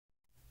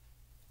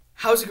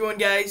How's it going,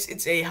 guys?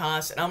 It's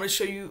Ahas, and I'm going to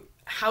show you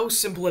how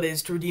simple it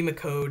is to redeem a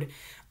code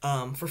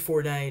for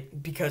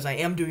Fortnite, because I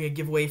am doing a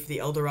giveaway for the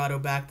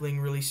Durrado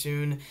Backbling really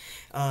soon,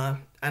 and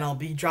I'll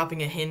be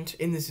dropping a hint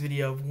in this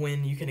video of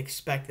when you can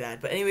expect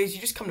that. But anyways,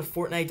 you just come to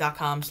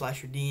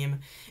fortnite.com/redeem.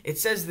 It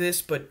says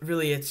this, but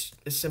really it's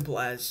as simple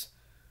as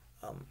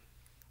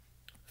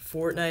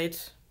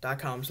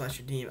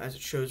fortnite.com/redeem, as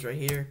it shows right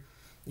here.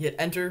 You hit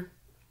enter,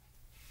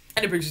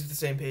 and it brings you to the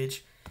same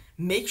page.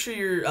 Make sure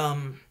you're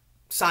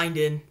signed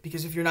in,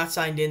 because if you're not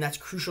signed in, that's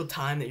crucial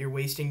time that you're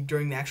wasting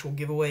during the actual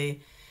giveaway.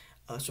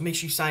 So make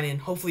sure you sign in,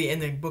 hopefully,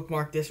 and then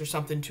bookmark this or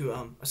something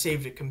to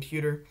save the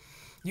computer.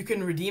 You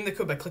can redeem the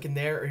code by clicking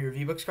there or your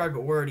V-Bucks card,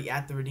 but we're already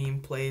at the redeem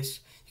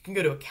place. You can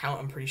go to account,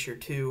 I'm pretty sure,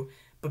 too.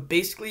 But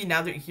basically,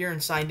 now that you're here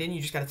and signed in, you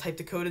just got to type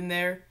the code in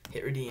there,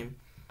 hit redeem.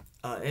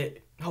 And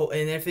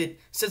if it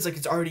says like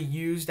it's already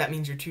used, that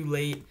means you're too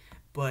late.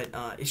 But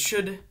it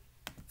should...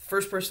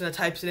 First person that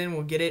types it in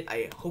will get it.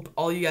 I hope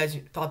all you guys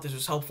thought this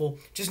was helpful.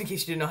 Just in case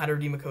you didn't know how to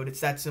redeem a code,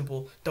 it's that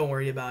simple. Don't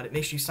worry about it.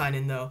 Make sure you sign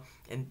in, though,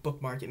 and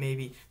bookmark it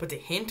maybe. But the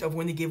hint of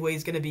when the giveaway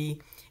is going to be,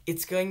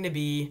 it's going to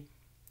be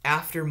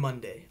after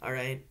Monday, all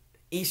right?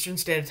 Eastern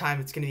Standard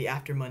Time, it's going to be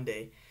after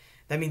Monday.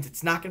 That means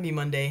it's not going to be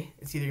Monday.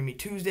 It's either going to be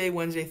Tuesday,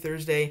 Wednesday,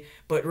 Thursday.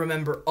 But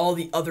remember, all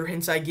the other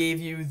hints I gave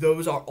you,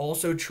 those are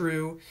also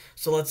true.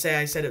 So let's say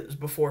I said it was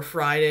before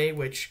Friday,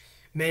 which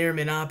may or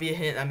may not be a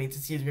hint. That means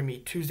it's either going to be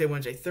Tuesday,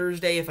 Wednesday,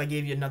 Thursday. If I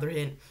gave you another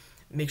hint,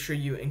 make sure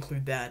you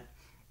include that.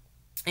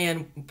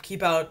 And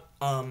keep on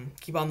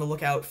the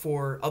lookout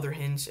for other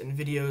hints and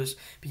videos,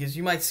 because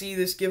you might see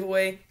this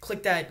giveaway,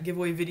 click that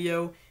giveaway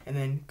video, and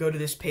then go to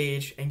this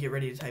page and get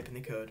ready to type in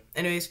the code.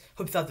 Anyways,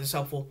 hope you thought this was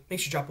helpful. Make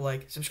sure you drop a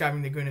like, subscribe,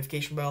 and the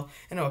notification bell,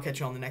 and I'll catch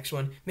you on the next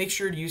one. Make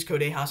sure to use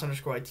code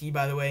AHOUSE_IT,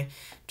 by the way,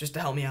 just to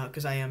help me out,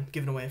 because I am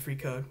giving away a free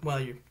code.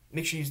 Well,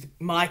 make sure you use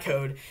my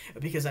code,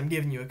 because I'm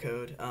giving you a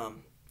code.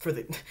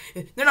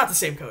 They're not the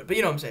same code, but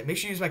you know what I'm saying. Make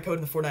sure you use my code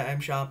in the Fortnite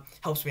item shop.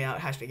 Helps me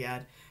out,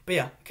 #ad. But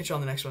yeah, catch you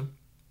on the next one.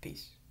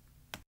 Peace.